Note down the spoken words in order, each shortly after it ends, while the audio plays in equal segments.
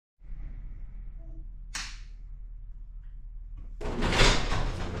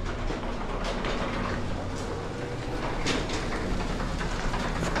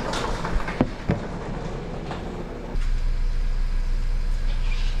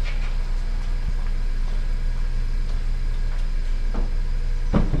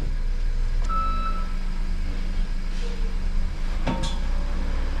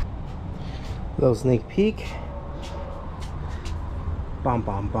Little sneak peek. Bom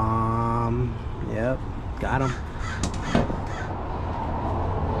bom bom. Yep, got him.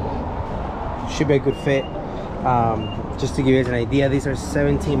 Should be a good fit. Just to give you guys an idea, these are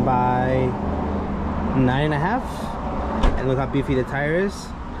 17 by 9.5, and look how beefy the tire is.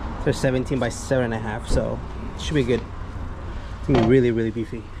 They're 17 by 7.5, so it should be good. It's gonna be really, really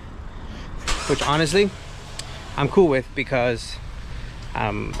beefy, which honestly I'm cool with, because I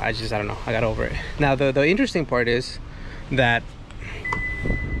don't know, I got over it. Now the interesting part is that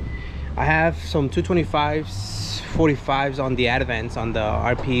I have some 225s 45s on the Advents, on the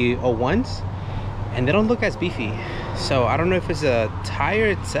RP01s, and they don't look as beefy. So I don't know if it's a tire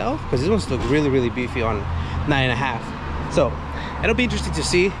itself, because these ones look really, really beefy on 9.5. So it'll be interesting to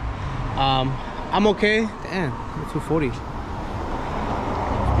see. I'm okay. Damn, 240. It's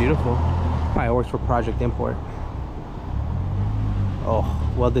beautiful. Probably works for Project Import. Oh,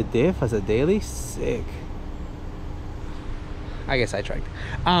 well, the diff as a daily, sick. I guess I tried.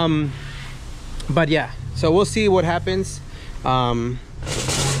 But yeah, so we'll see what happens. I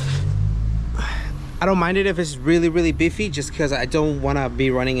don't mind it if it's really, really beefy, just because I don't want to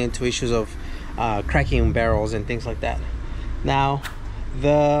be running into issues of cracking barrels and things like that. Now,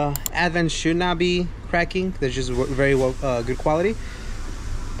 the Advent should not be cracking. They're just very well, good quality,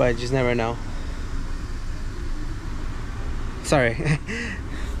 but you just never know. Sorry.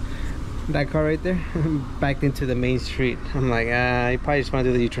 That car right there backed into the main street. I'm like, you probably just want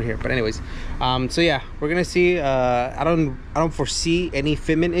to do the U-turn here. But anyways, so yeah, we're gonna see. I don't foresee any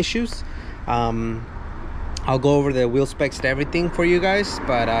fitment issues. I'll go over the wheel specs and everything for you guys,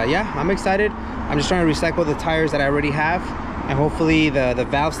 but yeah, I'm excited. I'm just trying to recycle the tires that I already have, and hopefully the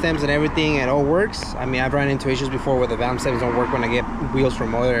valve stems and everything, it all works. I mean, I've run into issues before where the valve stems don't work when I get wheels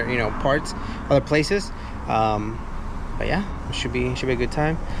from other, you know, parts, other places. But yeah, it should be a good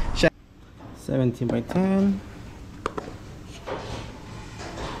time. 17 by 10.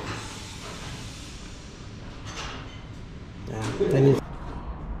 Yeah.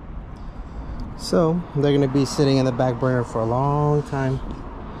 So they're gonna be sitting in the back burner for a long time.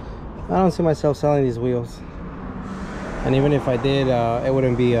 I don't see myself selling these wheels, and even if I did, it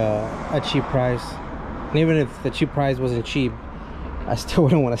wouldn't be a cheap price. And even if the cheap price wasn't cheap, I still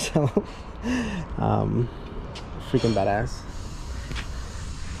wouldn't want to sell them. Freaking badass.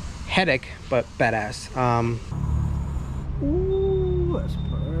 Headache, but badass. Ooh, that's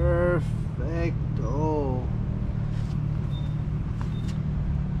perfecto.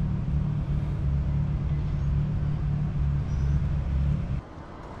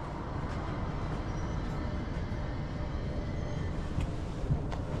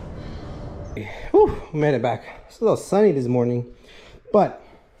 Whew, made it back. It's a little sunny this morning, but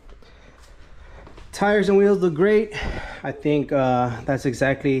tires and wheels look great. I think that's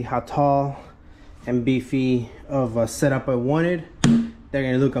exactly how tall and beefy of a setup I wanted. They're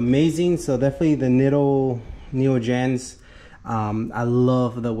gonna look amazing. So definitely the Neo Gens. I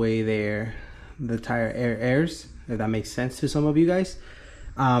love the way the tire airs, if that makes sense to some of you guys.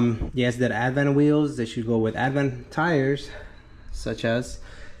 Yes, that Advent wheels, they should go with Advent tires, such as,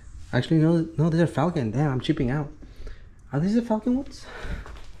 actually no, these are Falcon. Damn, I'm chipping out. Are these the Falcon ones?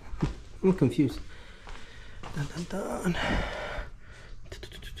 I'm confused. Dun, dun, dun.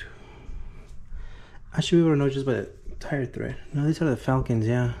 I should be able to know just by the tire thread. No, these are the Falcons,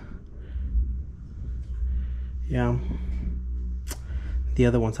 yeah. Yeah. The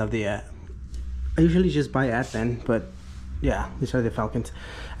other ones have the I usually just buy Advent, but yeah, these are the Falcons.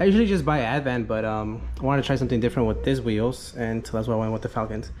 I usually just buy Advent, but I want to try something different with these wheels, and so that's why I went with the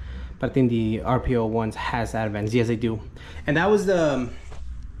Falcons. But I think the RPO ones has Advents. Yes, they do. And that was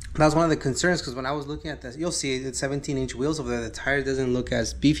one of the concerns, because when I was looking at this, you'll see it's 17-inch wheels over there. The tire doesn't look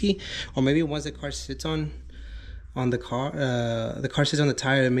as beefy, or maybe once the car sits on the car sits on the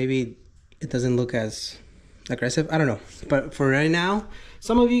tire, maybe it doesn't look as aggressive. I don't know, but for right now,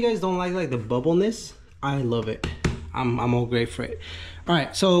 some of you guys don't like the bubbleness. I love it. I'm all great for it. All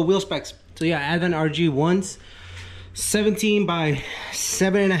right, so wheel specs. So yeah, Advent RG1s, 17 by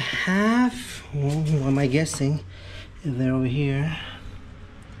 7.5. What am I guessing? If they're over here.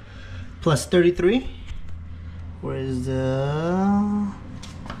 Plus 33. Where is the...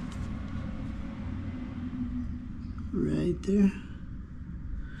 right there.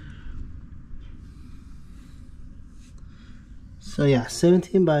 So yeah,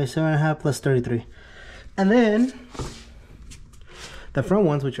 17 by 7.5 plus 33. And then the front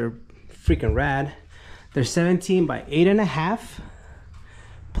ones, which are freaking rad, they're 17 by 8.5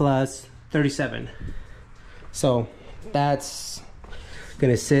 plus 37. So that's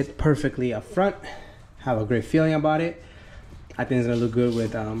gonna sit perfectly up front. Have a great feeling about it. I think it's gonna look good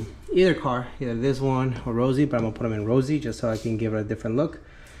with either car, either this one or rosy, but I'm gonna put them in rosy just so I can give it a different look.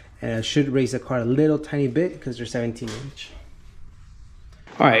 And I should raise the car a little tiny bit because they're 17 inch.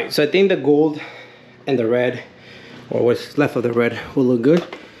 All right, so I think the gold and the red, or what's left of the red, will look good.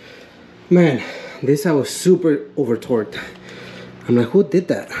 Man, this I was super over torqued. I'm like, who did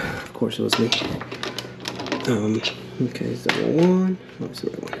that? Of course it was me. Okay, it's the right one. Oh, it's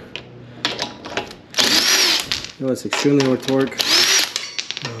the right one. It was extremely over torque.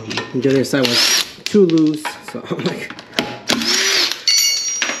 The other side was too loose, so I'm like,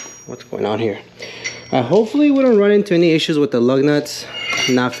 what's going on here? Hopefully we don't run into any issues with the lug nuts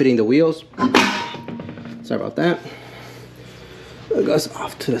not fitting the wheels. Sorry about that. That goes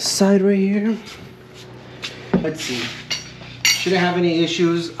off to the side right here. Let's see. Shouldn't have any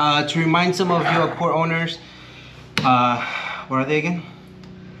issues. To remind some of you Accord owners, what are they again?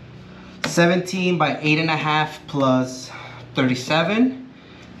 17 by 8.5 plus 37.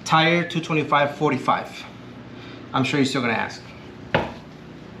 Tire 225/45. I'm sure you're still gonna ask.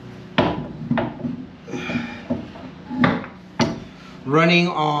 Running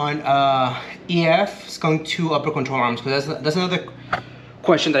on EF, skunk 2 upper control arms, because that's another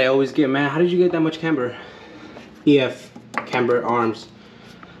question that I always get. Man, how did you get that much camber? EF camber arms.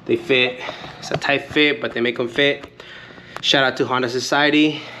 They fit. It's a tight fit, but they make them fit. Shout out to Honda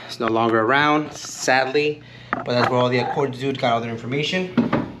Society. It's no longer around, sadly, but that's where all the Accord dude got all their information.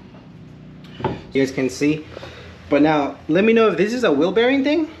 You guys can see. But now, let me know if this is a wheel bearing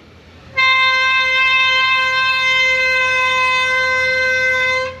thing.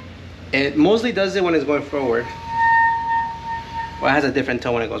 It mostly does it when it's going forward. Well, it has a different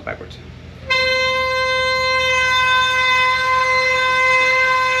tone when it goes backwards.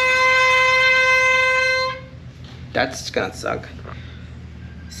 That's gonna suck.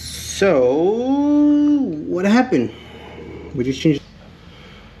 So, what happened? We just changed.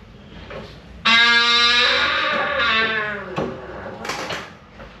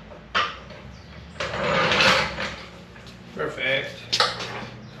 Perfect.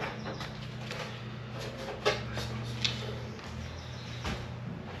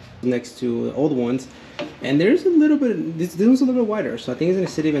 Next to the old ones, and there's a little bit. This one's a little bit wider, so I think it's gonna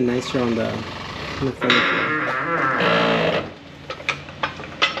sit even nicer on the front.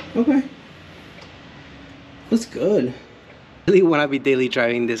 Okay, looks good. Really want to be daily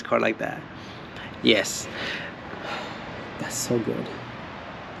driving this car like that. Yes, that's so good.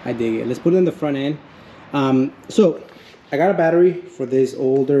 I dig it. Let's put it in the front end. So I got a battery for this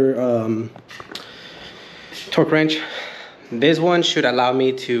older torque wrench. This one should allow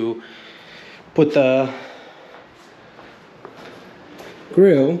me to put the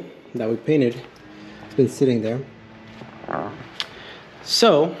grill that we painted. It's been sitting there.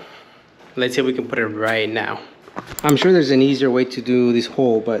 So let's see if we can put it right now. I'm sure there's an easier way to do this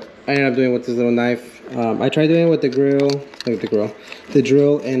hole, but I ended up doing it with this little knife. I tried doing it with the grill, the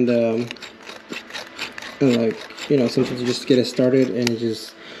drill, and like, you know, sometimes you just get it started and it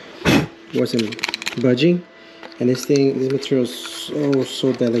just wasn't budging. And this material is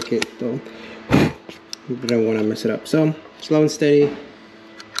so delicate though. I don't want to mess it up. So slow and steady,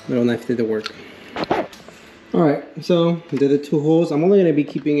 little knife did the work. All right, so did the 2 holes. I'm only gonna be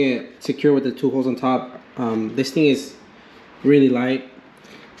keeping it secure with the 2 holes on top. This thing is really light.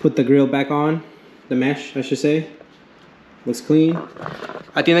 Put the grill back on, the mesh, I should say. Looks clean.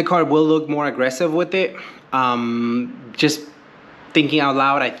 I think the car will look more aggressive with it. Just thinking out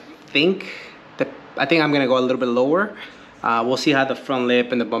loud, I think I'm gonna go a little bit lower. We'll see how the front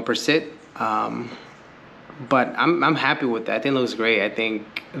lip and the bumper sit. But I'm happy with that. I think it looks great. I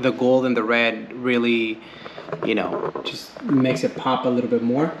think the gold and the red really, you know, just makes it pop a little bit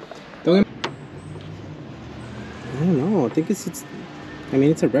more. I don't know. I think I mean,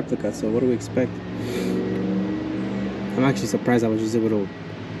 it's a replica, so what do we expect? I'm actually surprised I was just able to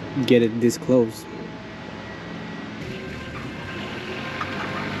get it this close.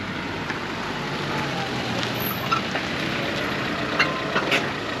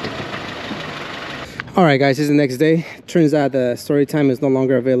 All right, guys, this is the next day. Turns out the story time is no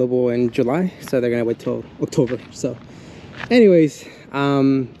longer available in July, so they're gonna wait till October. So anyways,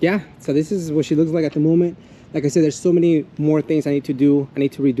 yeah, so this is what she looks like at the moment. Like I said, there's so many more things I need to do. I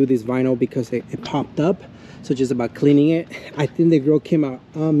need to redo this vinyl because it popped up. So just about cleaning it. I think the grill came out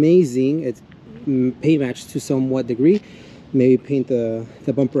amazing. It's paint matched to somewhat degree. Maybe paint the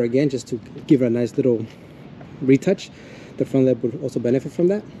bumper again just to give it a nice little retouch. The front lip would also benefit from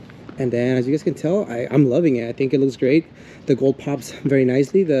that. And then, as you guys can tell, I'm loving it. I think it looks great. The gold pops very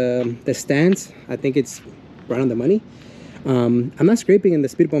nicely. The stance, I think it's right on the money. I'm not scraping in the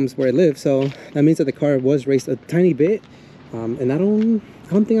speed bumps where I live, so that means that the car was raised a tiny bit. And I don't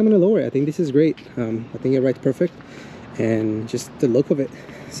think I'm gonna lower it. I think this is great. I think it rides perfect, and just the look of it.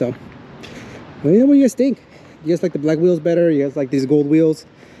 So let me know what you guys think. You guys like the black wheels better? You guys like these gold wheels?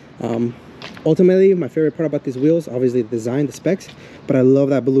 Ultimately, my favorite part about these wheels, obviously the design, the specs, but I love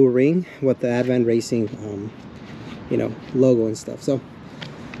that blue ring with the Advan Racing, you know, logo and stuff. So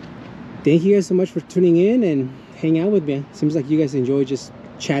thank you guys so much for tuning in and hang out with me. Seems like you guys enjoy just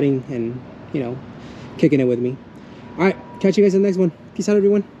chatting and, you know, kicking it with me. All right, catch you guys in the next one. Peace out,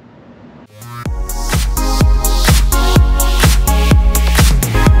 everyone.